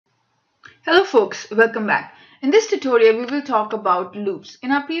Hello folks, welcome back. In this tutorial, we will talk about loops.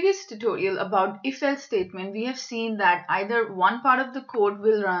 In our previous tutorial about if-else statement, we have seen that either one part of the code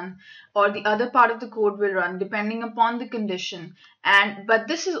will run or the other part of the code will run depending upon the condition. But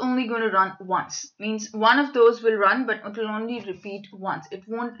this is only going to run once. Means one of those will run, but it will only repeat once. It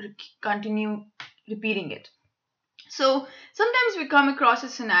won't continue repeating it. So sometimes we come across a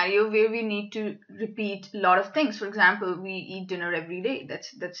scenario where we need to repeat a lot of things. For example, we eat dinner every day.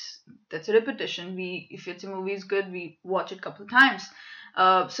 That's a repetition. If it's a movie is good, we watch it a couple of times.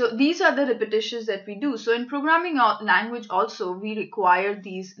 So these are the repetitions that we do. So in programming language also we require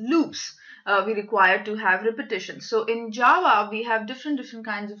these loops. We require to have repetitions. So in Java we have different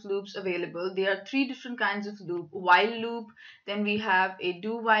kinds of loops available. There are three different kinds of loop: while loop, then we have a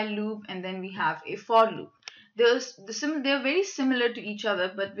do while loop, and then we have a for loop. They're very similar to each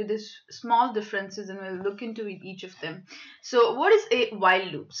other, but with this small differences, and we'll look into each of them. So what is a while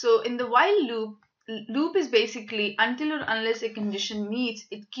loop? So in the while loop is basically until or unless a condition meets,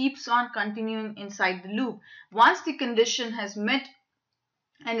 it keeps on continuing inside the loop. Once the condition has met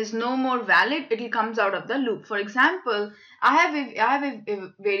and is no more valid, it comes out of the loop. For example, I have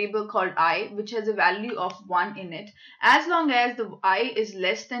a variable called I, which has a value of 1 in it. As long as the I is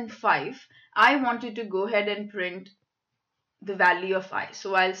less than 5, I wanted to go ahead and print the value of I.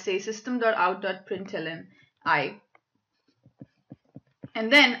 So I'll say system.out.println I,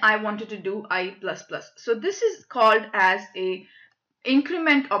 and then I wanted to do I++. So this is called as a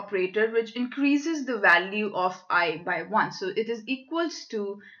increment operator, which increases the value of I by 1. So it is equals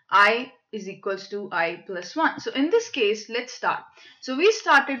to I is equals to I plus 1. So in this case, let's start. So we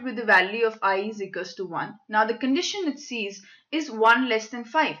started with the value of I is equals to 1. Now the condition it sees is 1 less than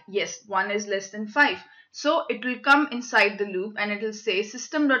 5. Yes, 1 is less than 5. So it will come inside the loop and it will say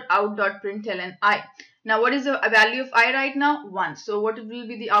system.out.println I. Now what is the value of I right now? 1. So what will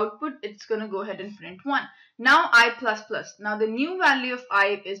be the output? It's going to go ahead and print 1. Now I++. Now the new value of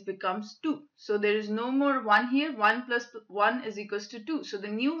I becomes 2. So there is no more 1 here. 1 plus 1 is equals to 2. So the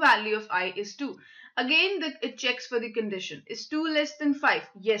new value of I is 2. Again, it checks for the condition. Is 2 less than 5?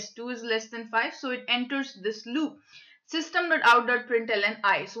 Yes, 2 is less than 5. So it enters this loop. System.out.println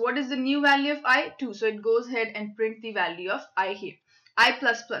I. So what is the new value of I? 2. So it goes ahead and print the value of I here. I++.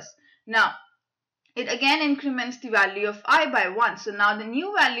 Now it again increments the value of I by 1. So now the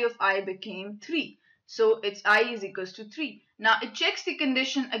new value of I became 3. So its I is equals to 3. Now it checks the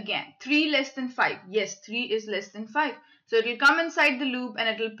condition again. 3 less than 5. Yes, 3 is less than 5. So it will come inside the loop and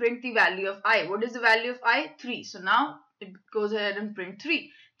it will print the value of I. What is the value of I? 3. So now it goes ahead and print 3.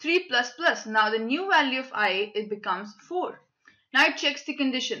 3++. Now the new value of I, it becomes 4. Now it checks the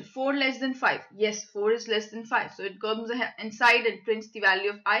condition. 4 less than 5. Yes, 4 is less than 5. So it comes inside and prints the value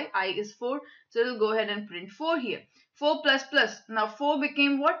of I. I is 4. So it will go ahead and print 4 here. 4++. Now 4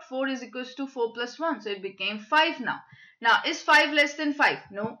 became what? 4 is equals to 4 plus 1. So it became 5 now. Now is 5 less than 5?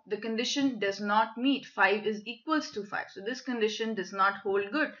 No, the condition does not meet. 5 is equals to 5. So this condition does not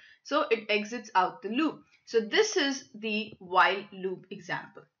hold good. So it exits out the loop. So this is the while loop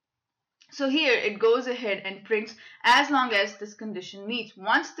example. So here it goes ahead and prints as long as this condition meets.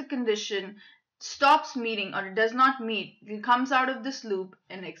 Once the condition stops meeting or it does not meet, it comes out of this loop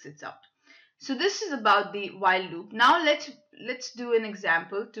and exits out. So this is about the while loop. Now let's do an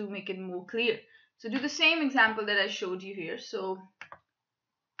example to make it more clear. So do the same example that I showed you here. So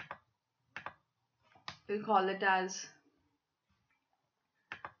we'll call it as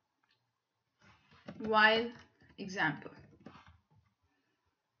while example.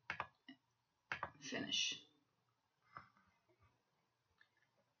 Finish.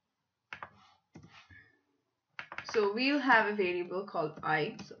 So we'll have a variable called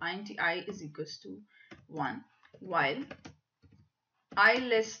I. So int I is equals to 1 while I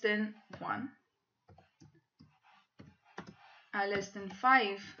less than 1, I less than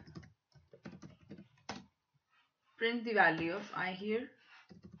 5, print the value of I here,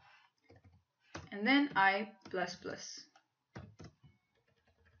 and then I++.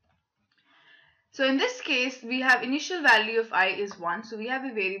 So in this case, we have initial value of I is 1. So we have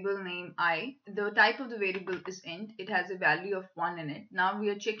a variable name I. The type of the variable is int. It has a value of 1 in it. Now we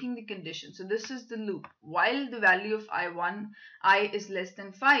are checking the condition. So this is the loop. While the value of I is less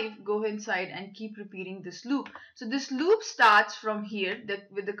than 5, go inside and keep repeating this loop. So this loop starts from here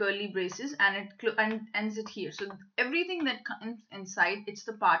with the curly braces and it ends it here. So everything that comes inside, it's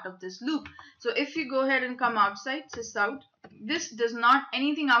the part of this loop. So if you go ahead and come outside, sysout, this does not,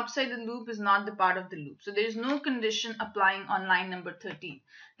 anything outside the loop is not the part of the loop. So there is no condition applying on line number 13.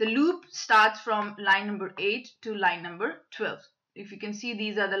 The loop starts from line number 8 to line number 12. If you can see,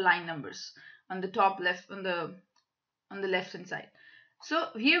 these are the line numbers on the top left, on the left hand side. So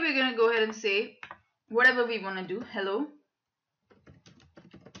here we're going to go ahead and say whatever we want to do. Hello,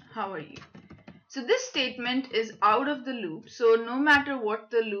 how are you? So this statement is out of the loop. So no matter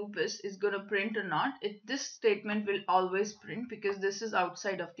what the loop is going to print or not, this statement will always print because this is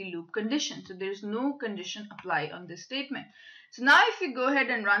outside of the loop condition. So there is no condition apply on this statement. So now if we go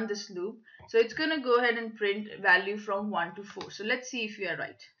ahead and run this loop, so it's going to go ahead and print value from 1 to 4. So let's see if we are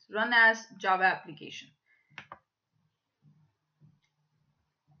right. So run as Java application.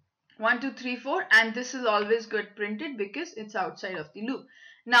 1, 2, 3, 4, and this is always get printed because it's outside of the loop.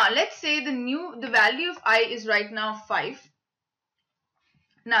 Now let's say the value of I is right now 5.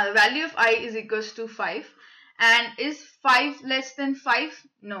 Now the value of I is equals to 5, and is 5 less than 5?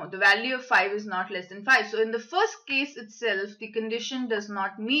 No, the value of 5 is not less than 5. So in the first case itself, the condition does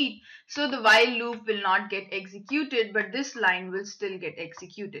not meet, so the while loop will not get executed, but this line will still get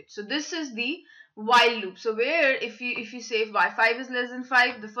executed. So this is the while loop. So where if you say 5 is less than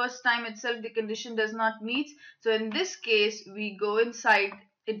 5, the first time itself the condition does not meet. So in this case we go inside,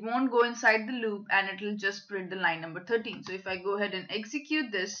 it won't go inside the loop and it will just print the line number 13. So if I go ahead and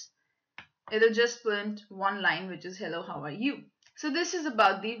execute this, it'll just print one line, which is hello, how are you? So this is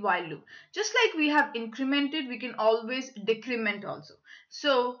about the while loop. Just like we have incremented, we can always decrement also.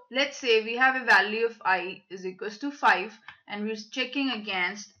 So let's say we have a value of I is equals to 5 and we're checking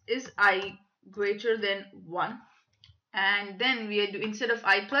against is I greater than 1, and then we are instead of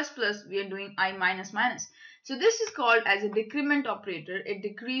I plus plus we are doing I minus minus. So this is called as a decrement operator. It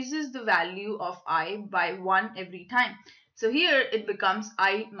decreases the value of I by 1 every time. So here it becomes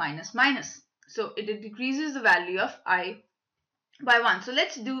I minus minus. So it decreases the value of I by 1. So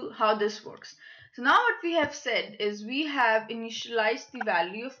let's do how this works. So now what we have said is we have initialized the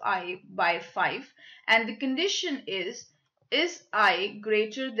value of I by 5, and the condition is I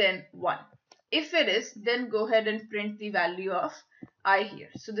greater than 1? If it is, then go ahead and print the value of I here.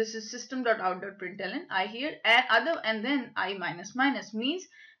 So this is system.out.println I here, and then I minus minus means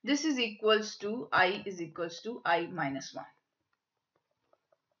this is equals to I is equals to I minus 1.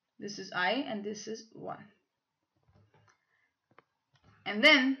 This is I and this is 1. And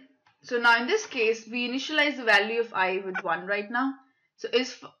then, so now in this case, we initialize the value of I with 1 right now. So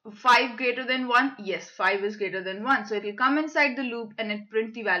is 5 greater than 1? Yes, 5 is greater than 1. So it will come inside the loop and it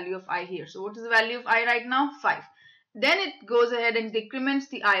print the value of I here. So what is the value of I right now? 5. Then it goes ahead and decrements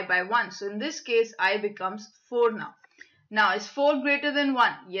the I by 1. So in this case, I becomes 4 now. Now is 4 greater than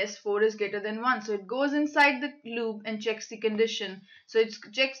 1? Yes, 4 is greater than 1. So it goes inside the loop and checks the condition. So it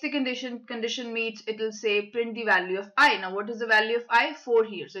checks the condition meets, it will say print the value of I. Now what is the value of I? 4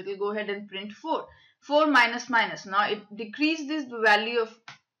 here. So it will go ahead and print 4. 4 minus minus. Now it decreases the value of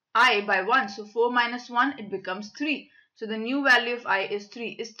I by 1. So 4 minus 1, it becomes 3. So the new value of I is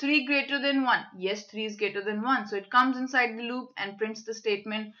 3. Is 3 greater than 1? Yes, 3 is greater than 1. So it comes inside the loop and prints the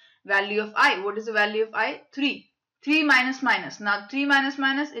statement value of I. What is the value of I? 3. 3 minus minus. Now 3 minus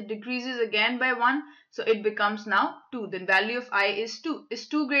minus, it decreases again by 1. So it becomes now 2. The value of I is 2. Is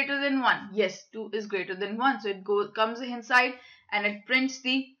 2 greater than 1? Yes, 2 is greater than 1. So it comes inside and it prints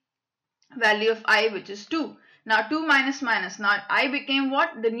the value of I, which is 2. Now 2 minus minus. Now I became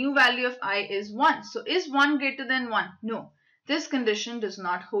what? The new value of I is 1. So is 1 greater than 1? No. This condition does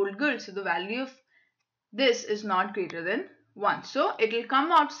not hold good. So the value of this is not greater than 1. So it will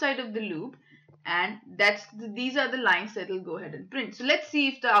come outside of the loop, and these are the lines that will go ahead and print. So let's see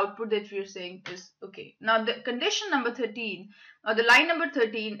if the output that we are saying is okay. Now the condition number 13 or the line number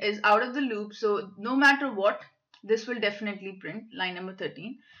 13 is out of the loop. So no matter what, this will definitely print line number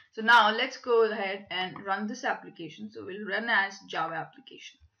 13. So now let's go ahead and run this application. So we'll run as Java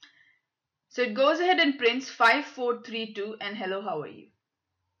application. So it goes ahead and prints 5432 and hello, how are you?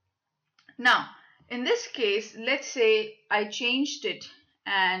 Now in this case, let's say I changed it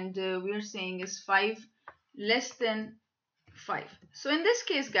and we're saying is 5 less than 5. So in this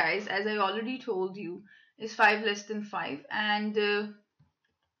case, guys, as I already told you, is 5 less than 5, and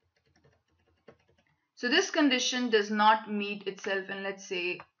so this condition does not meet itself, and let's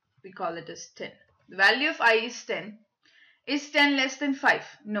say we call it as 10. The value of I is 10. Is 10 less than 5?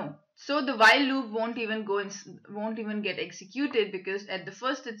 No. So the while loop won't even get executed because at the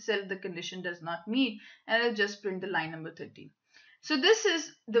first itself the condition does not meet, and it'll just print the line number 13. So this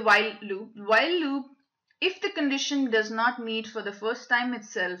is the while loop. While loop, if the condition does not meet for the first time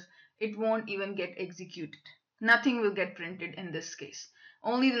itself, it won't even get executed. Nothing will get printed in this case.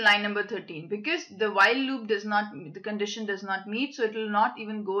 Only the line number 13, because the while loop the condition does not meet, so it will not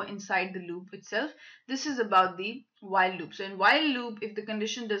even go inside the loop itself. This is about the while loop. So in while loop, if the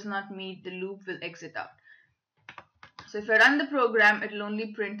condition does not meet, the loop will exit out. So if I run the program, it will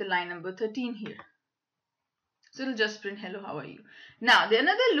only print the line number 13 here. So it'll just print hello, how are you? Now the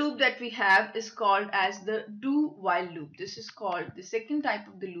another loop that we have is called as the do while loop. This is called the second type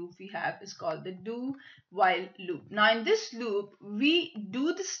of the loop we have is called the do while loop. Now in this loop we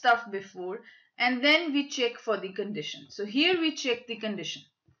do the stuff before and then we check for the condition. So here we check the condition.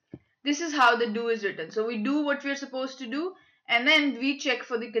 This is how the do is written. So we do what we're supposed to do and then we check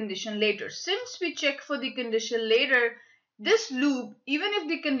for the condition later. Since we check for the condition later, this loop, even if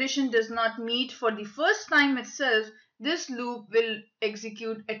the condition does not meet for the first time itself, this loop will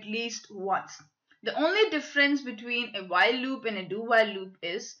execute at least once. The only difference between a while loop and a do while loop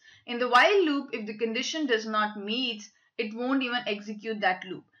is, in the while loop, if the condition does not meet, it won't even execute that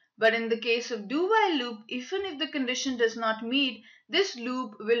loop. But in the case of do while loop, even if the condition does not meet, this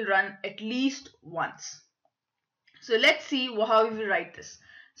loop will run at least once. So let's see how we write this.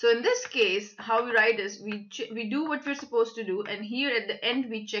 So in this case, how we write is we do what we're supposed to do, and here at the end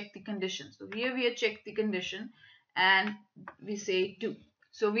we check the condition. So here we have checked the condition and we say do.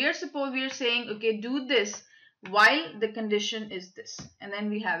 So we are saying, okay, do this while the condition is this, and then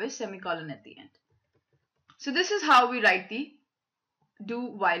we have a semicolon at the end. So this is how we write the do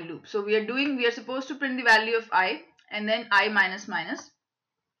while loop. So we are supposed to print the value of I and then I minus minus,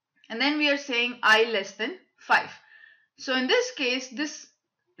 and then we are saying I less than 5. So in this case, this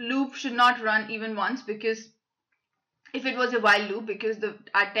loop should not run even once, because if it was a while loop, because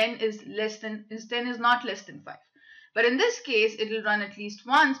our 10 is not less than 5. But in this case, it will run at least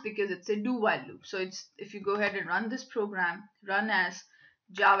once because it's a do while loop. So if you go ahead and run this program, run as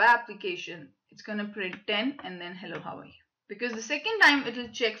Java application, it's going to print 10 and then hello, how are you? Because the second time it will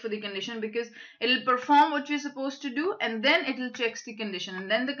check for the condition, because it will perform what you're supposed to do and then it will check the condition, and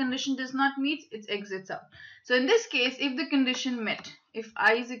then the condition does not meet, it exits out. So in this case, if the condition met, if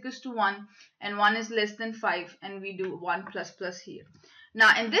I is equals to 1 and 1 is less than 5, and we do 1 plus plus here.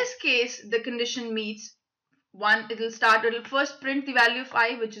 Now in this case, the condition meets 1, it will first print the value of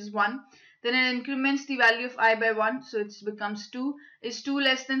I, which is 1. Then it increments the value of I by 1, so it becomes 2. Is 2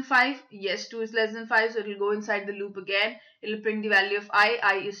 less than 5? Yes, 2 is less than 5, so it will go inside the loop again. It will print the value of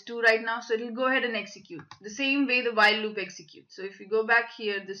I is 2 right now, so it will go ahead and execute. The same way the while loop executes. So if you go back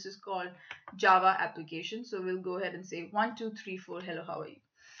here, this is called Java application. So we'll go ahead and say 1, 2, 3, 4, hello, how are you?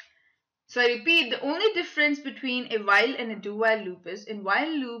 So I repeat, the only difference between a while and a do while loop is, in while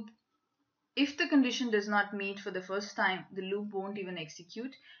loop, if the condition does not meet for the first time, the loop won't even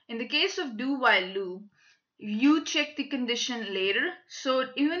execute. In the case of do while loop, you check the condition later. So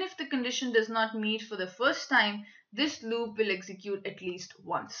even if the condition does not meet for the first time, this loop will execute at least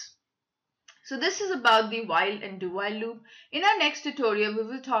once. So this is about the while and do while loop. In our next tutorial, we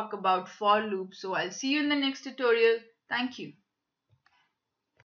will talk about for loop. So I'll see you in the next tutorial. Thank you.